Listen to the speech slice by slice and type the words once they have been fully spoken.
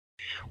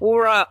Well,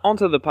 we're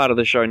onto the part of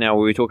the show now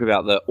where we talk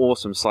about the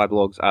awesome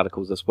Sciblogs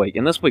articles this week.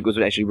 And this week was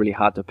actually really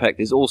hard to pick.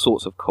 There's all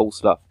sorts of cool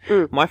stuff.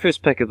 My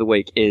first pick of the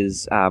week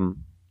is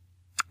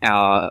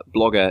our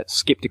blogger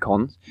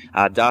Skepticon's,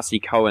 Darcy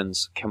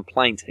Cohen's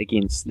complaint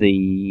against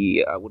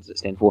the, what does it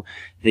stand for?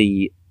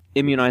 The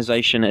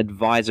Immunization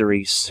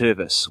Advisory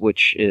Service,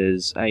 which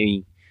is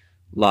a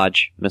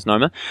large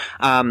misnomer.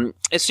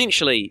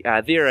 Essentially,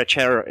 they're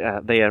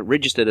they are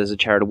registered as a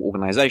charitable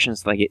organisation,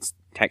 so they get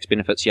tax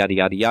benefits, yada,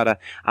 yada, yada.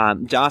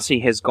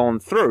 Darcy has gone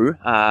through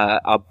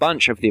a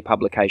bunch of their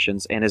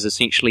publications and has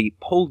essentially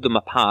pulled them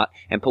apart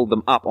and pulled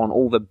them up on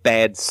all the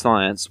bad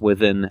science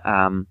within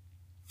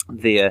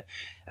their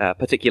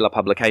particular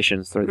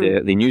publications, through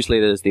their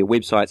newsletters, their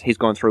websites. He's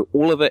gone through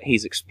all of it,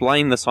 he's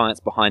explained the science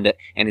behind it,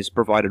 and has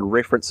provided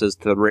references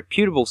to the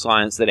reputable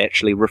science that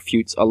actually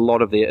refutes a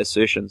lot of their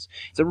assertions.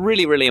 It's a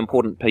really, really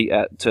important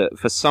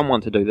for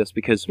someone to do this,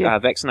 because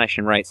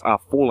vaccination rates are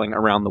falling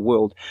around the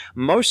world,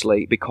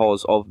 mostly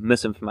because of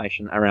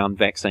misinformation around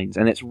vaccines,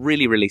 and it's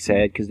really, really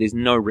sad because there's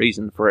no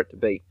reason for it to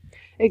be.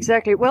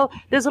 Exactly. Well,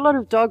 there's a lot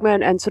of dogma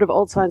and sort of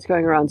old science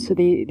going around. So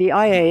the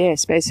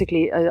IAS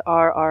basically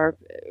are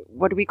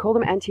what do we call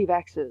them?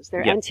 Anti-vaxxers.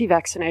 They're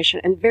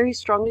anti-vaccination, and very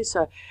strongly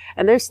so.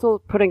 And they're still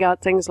putting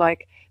out things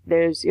like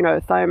there's,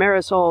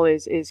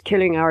 thimerosal is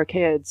killing our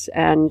kids.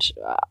 And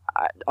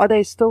are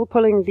they still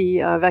pulling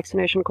the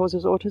vaccination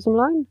causes autism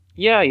line?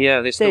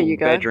 Yeah. They're still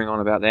badgering on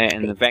about that.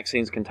 And the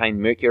vaccines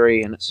contain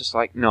mercury, and it's just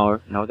like,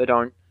 no, they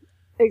don't.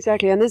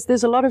 Exactly, and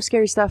there's a lot of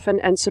scary stuff,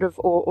 and sort of,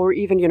 or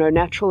even,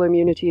 natural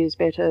immunity is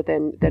better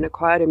than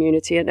acquired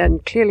immunity,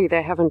 and clearly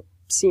they haven't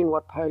seen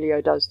what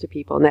polio does to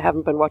people, and they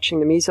haven't been watching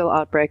the measles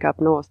outbreak up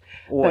north.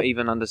 Or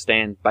even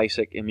understand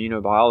basic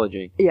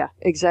immunobiology. Yeah,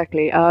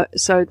 exactly.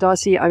 So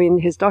Darcy,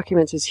 his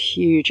document is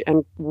huge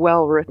and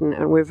well written,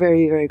 and we're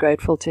very, very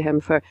grateful to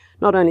him for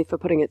not only for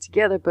putting it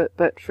together,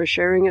 but for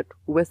sharing it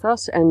with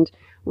us, and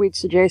we'd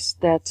suggest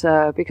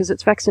that, because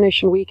it's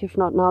vaccination week, if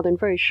not now, then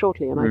very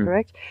shortly, am I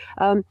correct?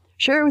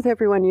 Share it with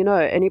everyone you know.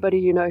 Anybody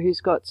you know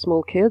who's got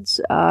small kids,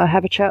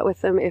 have a chat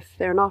with them if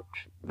they're not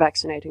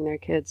vaccinating their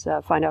kids.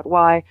 Find out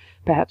why.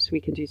 Perhaps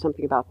we can do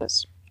something about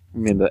this.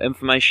 Remember,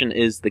 information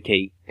is the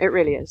key. It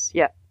really is,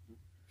 yeah.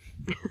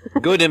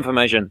 Good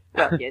information.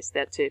 Well, yes,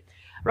 that too.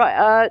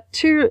 Right,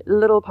 two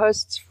little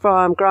posts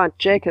from Grant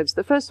Jacobs.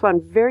 The first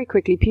one, very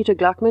quickly, Peter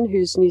Gluckman,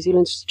 who's New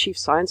Zealand's Chief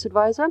Science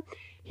Advisor.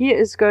 He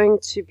is going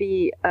to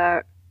be,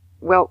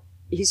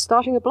 he's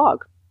starting a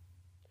blog.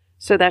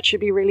 So that should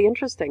be really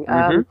interesting.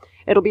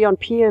 It'll be on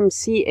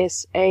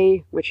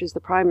PMCSA, which is the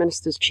Prime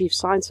Minister's Chief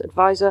Science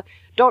Advisor,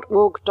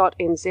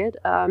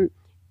 .org.nz.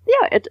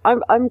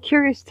 I'm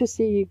curious to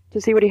see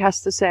what he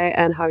has to say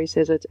and how he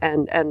says it,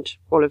 and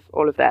all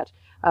of that.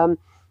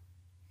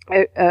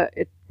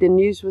 The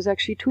news was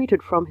actually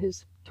tweeted from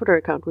his Twitter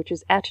account, which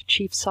is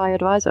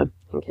 @ChiefSciAdvisor,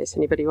 in case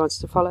anybody wants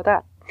to follow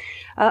that.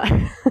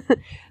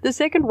 The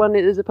second one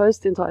is a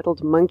post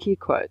entitled Monkey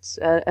Quotes,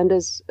 and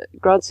as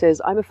Grant says,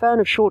 I'm a fan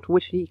of short,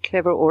 witty,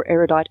 clever, or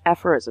erudite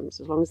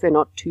aphorisms, as long as they're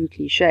not too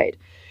cliched.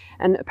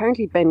 And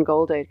apparently Ben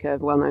Goldacre, a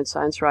well-known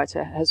science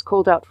writer, has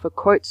called out for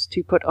quotes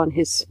to put on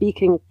his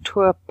speaking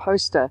tour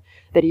poster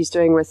that he's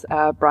doing with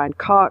Brian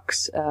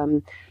Cox,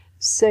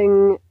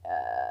 Singh,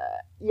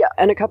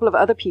 and a couple of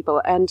other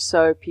people. And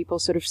so people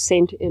sort of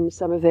sent in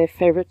some of their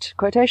favorite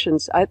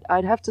quotations.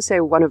 I'd have to say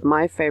one of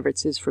my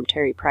favorites is from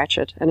Terry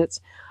Pratchett, and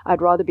it's,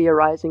 I'd rather be a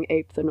rising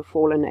ape than a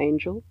fallen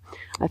angel.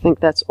 I think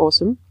that's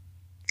awesome.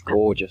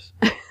 Gorgeous.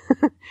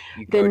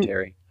 You go,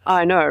 Terry.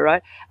 I know,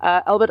 right?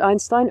 Albert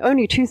Einstein,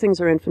 only two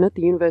things are infinite,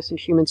 the universe and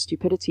human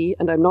stupidity,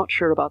 and I'm not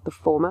sure about the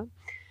former.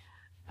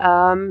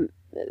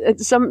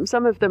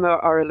 Some of them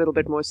are a little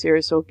bit more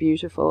serious or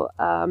beautiful.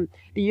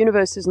 The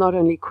universe is not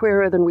only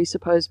queerer than we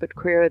suppose, but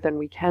queerer than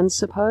we can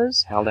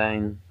suppose.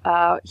 Haldane.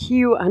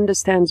 He who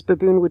understands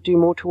baboon would do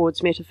more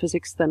towards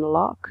metaphysics than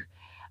Locke.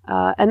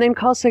 And then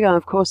Carl Sagan,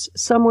 of course,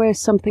 somewhere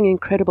something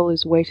incredible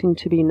is waiting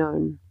to be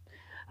known.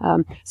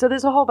 So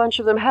there's a whole bunch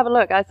of them. Have a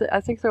look. I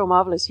think they're all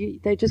marvelous.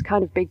 They just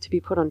kind of beg to be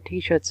put on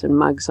T-shirts and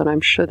mugs, and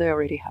I'm sure they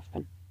already have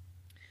been.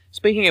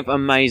 Speaking of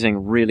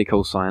amazing, really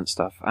cool science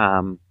stuff,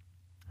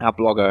 our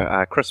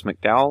blogger, Chris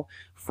McDowell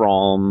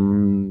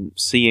from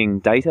Seeing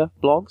Data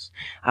blogs,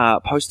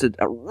 posted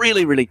a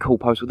really, really cool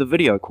post with a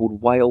video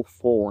called Whale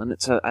Fall, and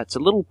it's a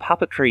little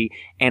puppetry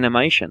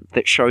animation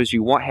that shows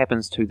you what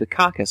happens to the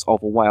carcass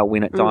of a whale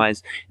when it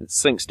dies. It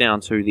sinks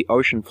down to the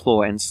ocean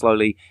floor and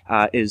slowly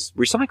is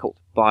recycled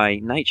by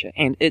nature,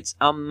 and it's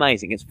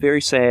amazing. It's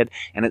very sad,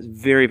 and it's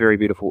very, very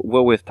beautiful.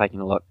 Well worth taking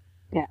a look.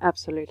 Yeah,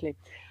 absolutely.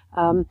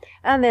 And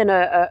then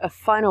a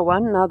final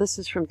one. Now, this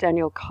is from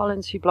Daniel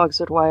Collins, who blogs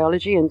at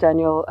Whyology, and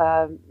Daniel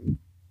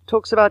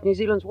talks about New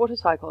Zealand's water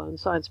cycle and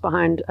science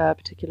behind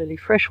particularly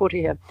freshwater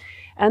here.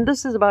 And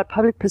this is about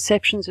public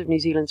perceptions of New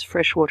Zealand's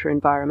freshwater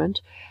environment,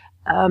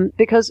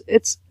 because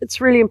it's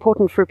really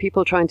important for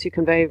people trying to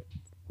convey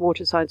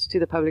water science to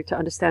the public to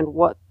understand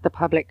what the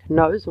public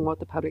knows and what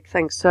the public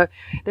thinks. So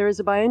there is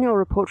a biennial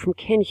report from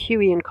Ken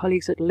Huey and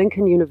colleagues at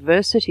Lincoln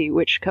University,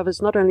 which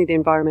covers not only the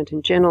environment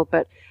in general,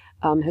 but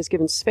has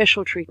given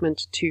special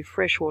treatment to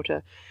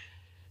freshwater.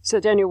 So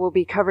Daniel will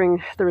be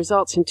covering the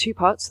results in two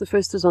parts. The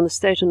first is on the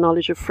state and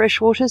knowledge of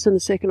freshwaters, and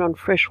the second on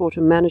freshwater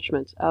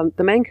management.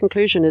 The main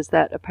conclusion is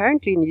that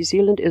apparently New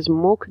Zealand is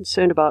more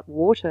concerned about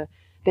water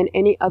than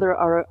any other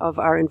of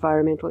our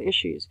environmental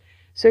issues.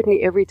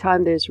 Certainly every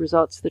time there's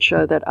results that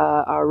show that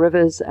our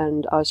rivers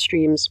and our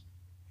streams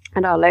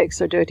and our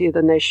lakes are dirtier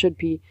than they should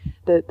be,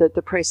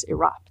 the press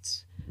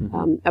erupts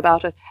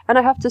about it. And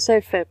I have to say,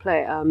 fair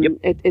play.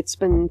 It's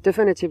been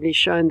definitively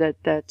shown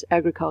that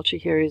agriculture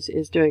here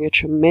is doing a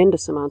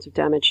tremendous amount of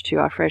damage to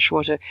our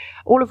freshwater,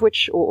 all of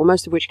which, or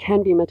most of which,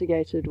 can be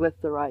mitigated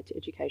with the right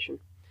education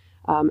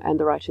and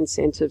the right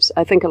incentives.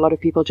 I think a lot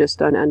of people just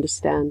don't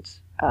understand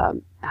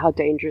how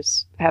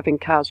dangerous having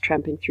cows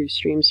tramping through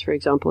streams, for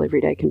example,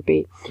 every day can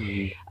be.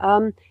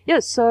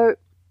 So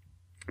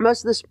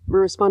most of the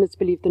respondents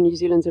believe the New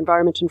Zealand's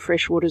environment and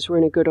freshwaters were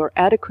in a good or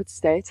adequate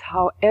state.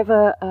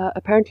 However,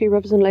 apparently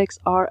rivers and lakes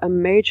are a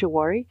major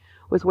worry,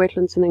 with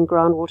wetlands and then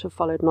groundwater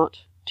followed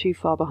not too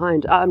far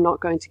behind. I'm not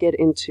going to get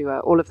into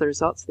all of the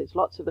results. There's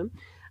lots of them.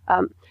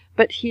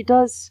 But he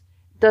does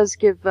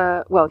give,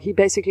 he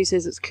basically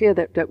says it's clear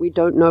that we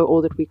don't know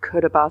all that we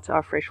could about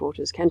our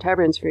freshwaters.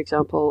 Cantabrians, for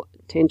example,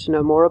 tend to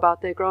know more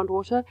about their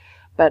groundwater,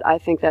 but I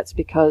think that's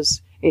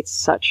because it's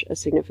such a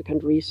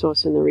significant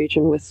resource in the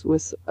region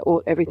with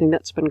everything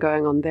that's been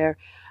going on there.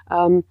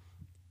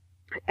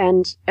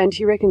 And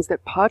he reckons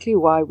that partly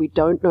why we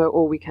don't know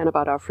all we can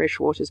about our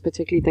freshwaters,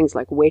 particularly things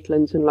like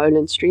wetlands and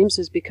lowland streams,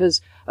 is because,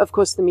 of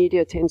course, the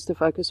media tends to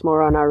focus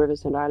more on our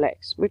rivers and our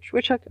lakes,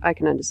 which I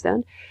can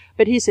understand.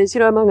 But he says,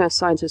 among us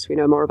scientists, we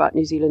know more about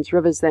New Zealand's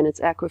rivers than its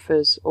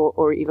aquifers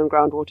or even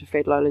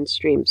groundwater-fed lowland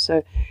streams.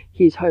 So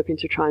he's hoping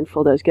to try and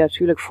fill those gaps.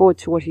 We look forward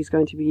to what he's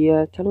going to be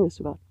telling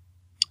us about.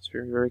 It's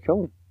very, very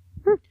cool.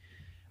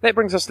 That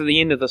brings us to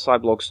the end of the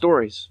Sciblog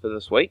stories for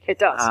this week. It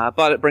does.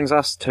 But it brings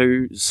us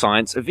to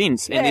science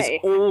events. Yay. And there's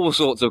all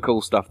sorts of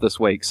cool stuff this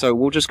week. So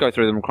we'll just go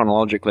through them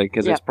chronologically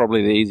because it's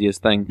probably the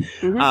easiest thing.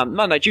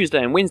 Monday,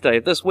 Tuesday and Wednesday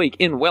of this week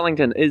in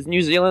Wellington is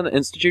New Zealand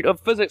Institute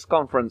of Physics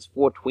Conference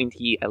for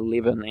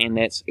 2011. And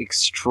that's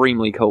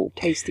extremely cool.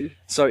 Tasty.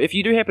 So if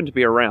you do happen to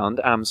be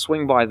around,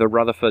 swing by the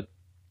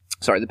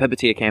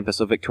Pipitea campus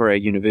of Victoria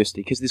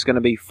University, because there's going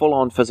to be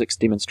full-on physics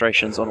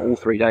demonstrations on all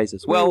 3 days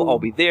as well. I'll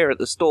be there at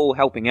the stall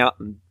helping out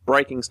and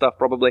breaking stuff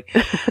probably.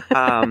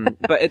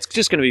 But it's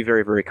just going to be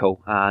very, very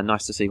cool.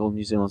 Nice to see all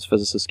New Zealand's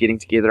physicists getting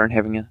together and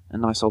having a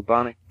nice old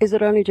barney. Is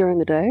it only during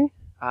the day?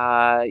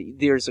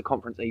 There is a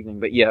conference evening,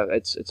 but yeah,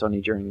 it's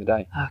only during the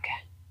day. Okay,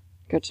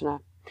 good to know.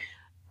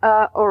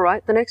 All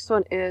right, the next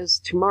one is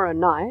tomorrow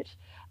night.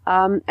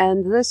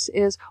 And this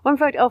is, in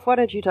fact, Elf, why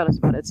don't you tell us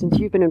about it, since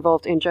you've been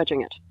involved in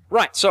judging it?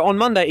 Right, so on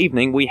Monday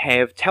evening we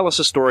have Tell Us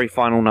a Story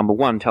Final Number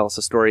 1. Tell Us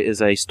a Story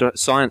is a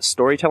science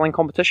storytelling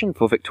competition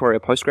for Victoria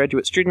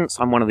postgraduate students.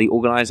 I'm one of the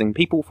organising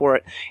people for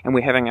it, and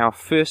we're having our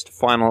first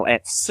final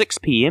at 6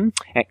 p.m.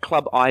 at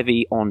Club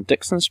Ivy on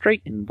Dixon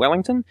Street in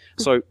Wellington.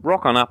 So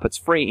rock on up, it's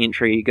free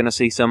entry. You're going to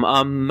see some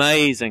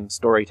amazing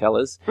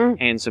storytellers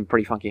and some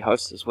pretty funky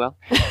hosts as well.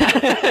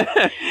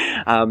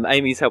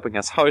 Amy's helping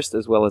us host,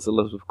 as well as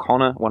Elizabeth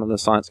Connor, one of the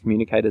science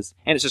communicators,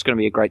 and it's just going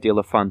to be a great deal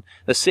of fun.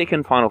 The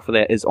second final for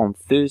that is on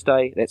Thursday.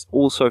 That's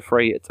also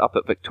free. It's up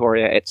at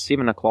Victoria at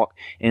 7 o'clock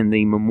in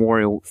the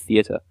Memorial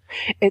Theatre.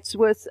 It's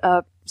worth,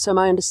 so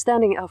my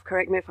understanding, Elf,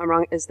 correct me if I'm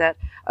wrong, is that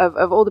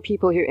of all the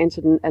people who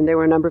entered, and there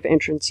were a number of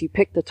entrants, you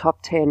picked the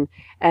top 10,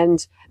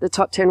 and the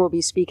top 10 will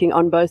be speaking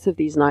on both of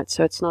these nights.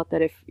 So it's not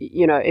that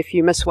if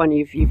you miss one,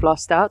 you've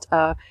lost out.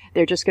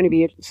 They're just going to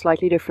be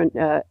slightly different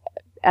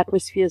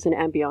atmospheres and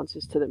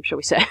ambiances to them, shall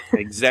we say.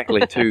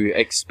 Exactly, to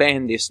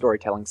expand their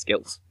storytelling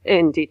skills.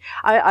 Indeed.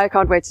 I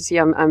can't wait to see.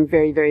 I'm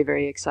very, very,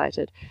 very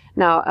excited.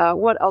 Now,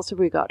 what else have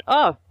we got?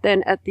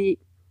 Then this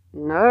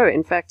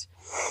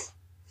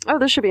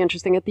should be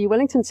interesting. At the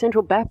Wellington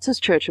Central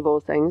Baptist Church, of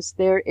all things,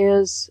 there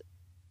is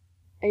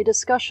a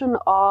discussion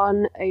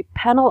on a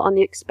panel on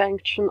the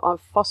expansion of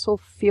fossil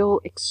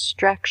fuel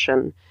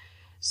extraction.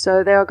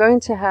 So they are going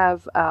to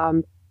have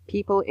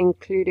people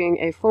including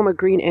a former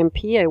Green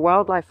MP, a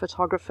wildlife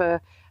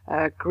photographer,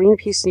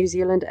 Greenpeace New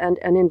Zealand, and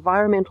an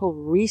environmental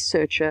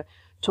researcher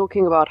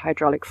talking about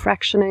hydraulic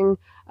fractioning,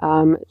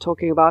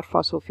 talking about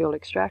fossil fuel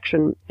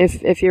extraction.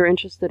 If you're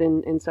interested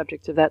in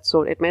subjects of that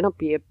sort, it may not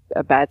be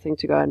a bad thing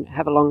to go and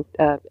have and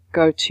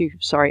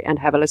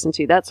have a listen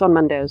to. That's on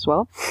Monday as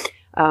well.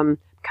 Come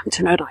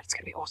to Know Night, it's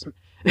going to be awesome.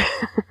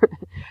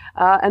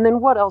 And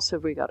then what else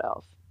have we got,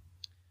 Alf?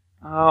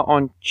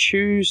 On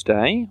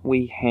Tuesday,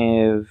 we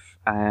have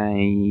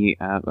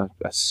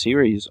a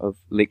series of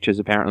lectures,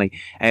 apparently,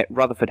 at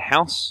Rutherford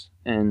House.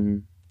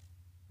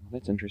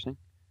 That's interesting.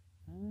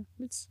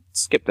 Let's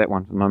skip that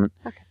one for the moment.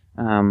 Okay.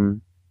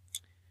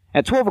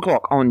 At 12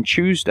 o'clock on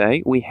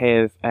Tuesday, we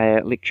have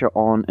a lecture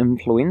on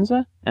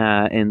influenza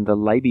in the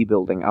Labey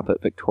building up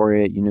at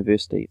Victoria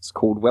University. It's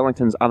called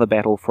Wellington's Other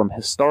Battle, From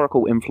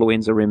Historical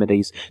Influenza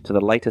Remedies to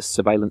the Latest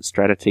Surveillance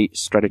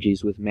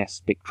Strategies with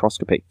Mass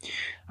Spectroscopy.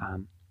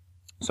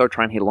 So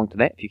try and head along to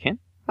that if you can.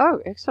 Oh,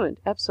 excellent.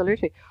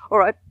 Absolutely. All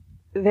right.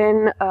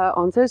 Then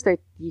on Thursday,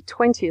 the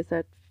 20th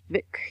at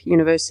Vic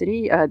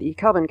University, the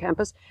Calvin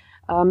campus,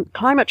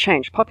 climate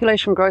change,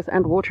 population growth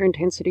and water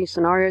intensity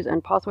scenarios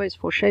and pathways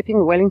for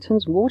shaping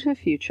Wellington's water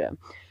future.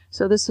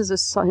 So this is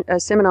a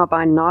seminar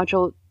by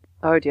Nigel,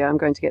 oh dear, I'm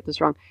going to get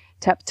this wrong,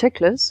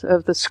 Taptiklis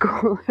of the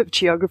School of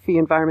Geography,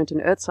 Environment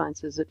and Earth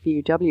Sciences at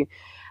VUW.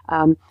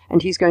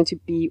 And he's going to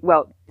be,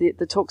 well,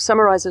 the talk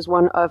summarizes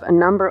one of a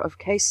number of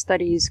case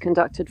studies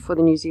conducted for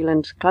the New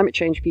Zealand climate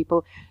change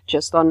people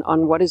just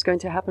on what is going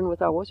to happen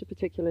with our water,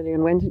 particularly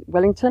in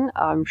Wellington.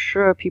 I'm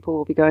sure people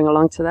will be going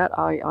along to that.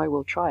 I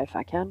will try if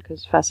I can,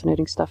 because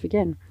fascinating stuff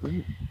again.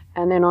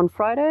 And then on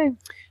Friday...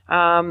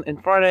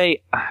 And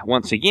Friday,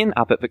 once again,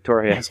 up at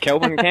Victoria's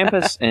Calvin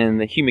campus in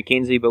the Hugh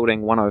Mackenzie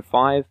Building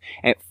 105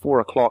 at 4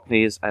 o'clock,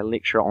 there's a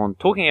lecture on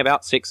talking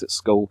about sex at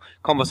school,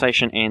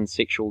 conversation and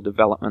sexual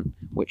development,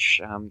 which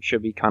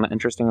should be kind of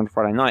interesting on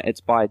Friday night. It's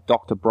by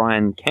Dr.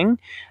 Brian King,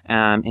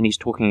 and he's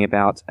talking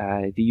about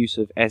the use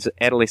of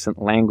adolescent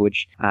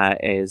language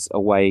as a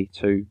way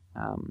to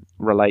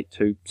relate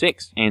to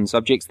sex and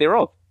subjects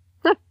thereof.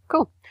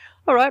 Cool.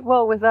 All right,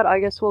 well, with that, I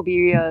guess we'll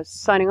be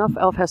signing off.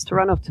 Elf has to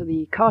run off to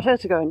the Carter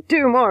to go and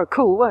do more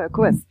cool work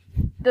with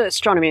the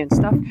astronomy and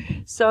stuff.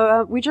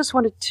 So we just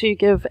wanted to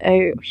give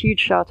a huge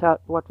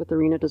shout-out, what with the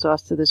Rena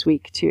disaster this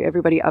week, to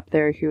everybody up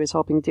there who is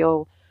helping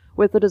deal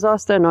with the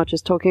disaster, not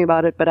just talking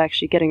about it, but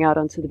actually getting out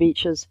onto the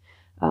beaches.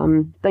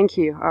 Thank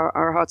you.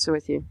 Our hearts are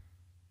with you.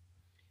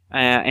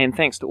 And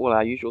thanks to all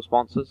our usual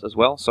sponsors as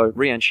well. So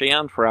Rian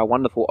Xian for our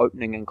wonderful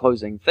opening and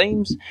closing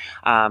themes.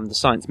 The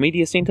Science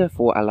Media Centre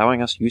for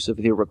allowing us use of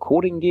their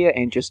recording gear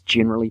and just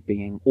generally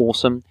being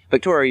awesome.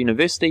 Victoria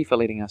University for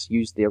letting us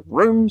use their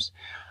rooms.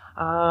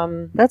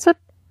 That's it.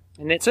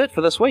 And that's it for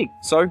this week.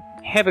 So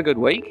have a good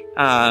week.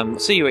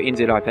 See you at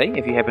NZIP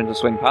if you happen to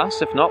swing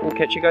past. If not, we'll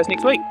catch you guys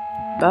next week.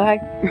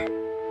 Bye.